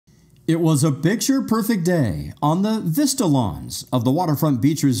It was a picture-perfect day on the Vista lawns of the Waterfront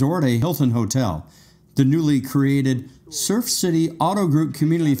Beach Resort, a Hilton hotel. The newly created Surf City Auto Group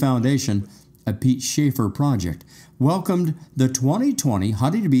Community Foundation, a Pete Schaefer project, welcomed the 2020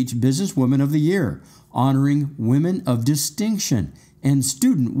 Huntington Beach Businesswomen of the Year, honoring women of distinction and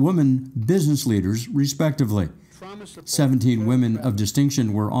student women business leaders, respectively. 17 women of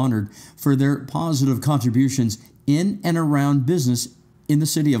distinction were honored for their positive contributions in and around business in the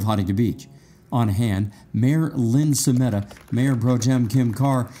city of Huntington Beach. On hand, Mayor Lynn Semeta, Mayor Pro Tem Kim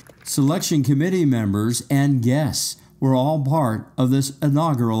Carr, selection committee members, and guests were all part of this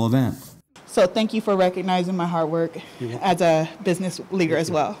inaugural event. So thank you for recognizing my hard work as a business leader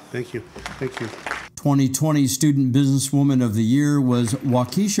as well. Thank you. Thank you. 2020 Student Businesswoman of the Year was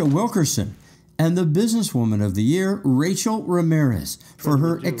Waukesha Wilkerson, and the Businesswoman of the Year, Rachel Ramirez, for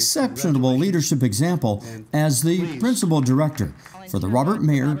her exceptional leadership example as the Principal Director for the Robert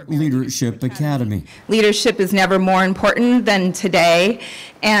Mayer Leadership Academy. Leadership is never more important than today,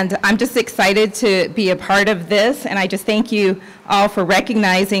 and I'm just excited to be a part of this, and I just thank you all for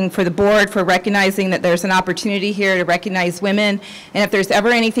recognizing, for the board, for recognizing that there's an opportunity here to recognize women, and if there's ever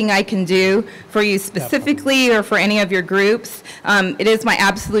anything I can do for you specifically or for any of your groups, it is my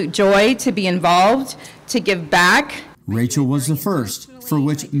absolute joy to be involved, to give back. Rachel was the first, for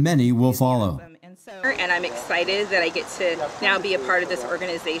which many will follow. And I'm excited that I get to now be a part of this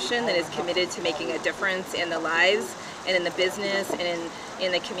organization that is committed to making a difference in the lives and in the business and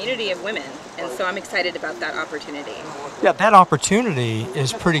in the community of women. And so I'm excited about that opportunity. Yeah, that opportunity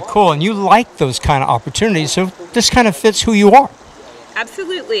is pretty cool. And you like those kind of opportunities, so this kind of fits who you are.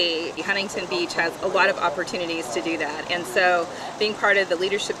 Absolutely. Huntington Beach has a lot of opportunities to do that. And so being part of the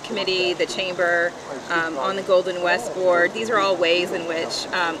leadership committee, the chamber, on the Golden West board, these are all ways in which,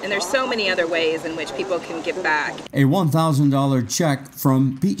 and there's so many other ways in which people can give back. A $1,000 check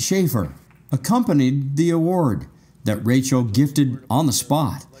from Pete Schaefer accompanied the award that Rachel gifted on the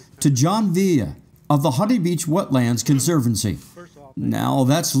spot to John Villa of the Huntington Beach Wetlands Conservancy. Now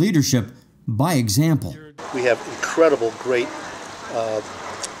that's leadership by example. We have incredible, great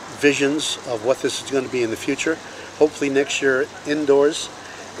visions of what this is going to be in the future. Hopefully next year indoors,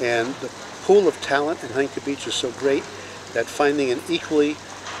 and the pool of talent in Huntington Beach is so great that finding an equally,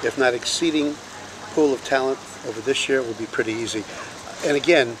 if not exceeding, pool of talent over this year will be pretty easy. And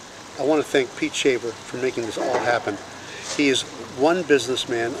again, I want to thank Pete Schaefer for making this all happen. He is one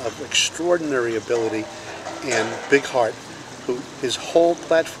businessman of extraordinary ability and big heart, who his whole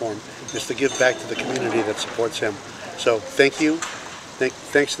platform is to give back to the community that supports him. So thank you.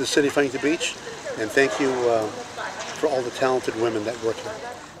 Thanks to the City of Huntington Beach, and thank you for all the talented women that work here.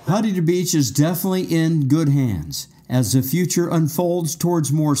 Huntington Beach is definitely in good hands as the future unfolds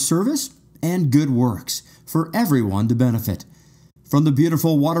towards more service and good works for everyone to benefit. From the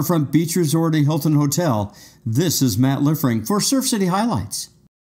beautiful Waterfront Beach Resort at Hilton Hotel, this is Matt Liffring for Surf City Highlights.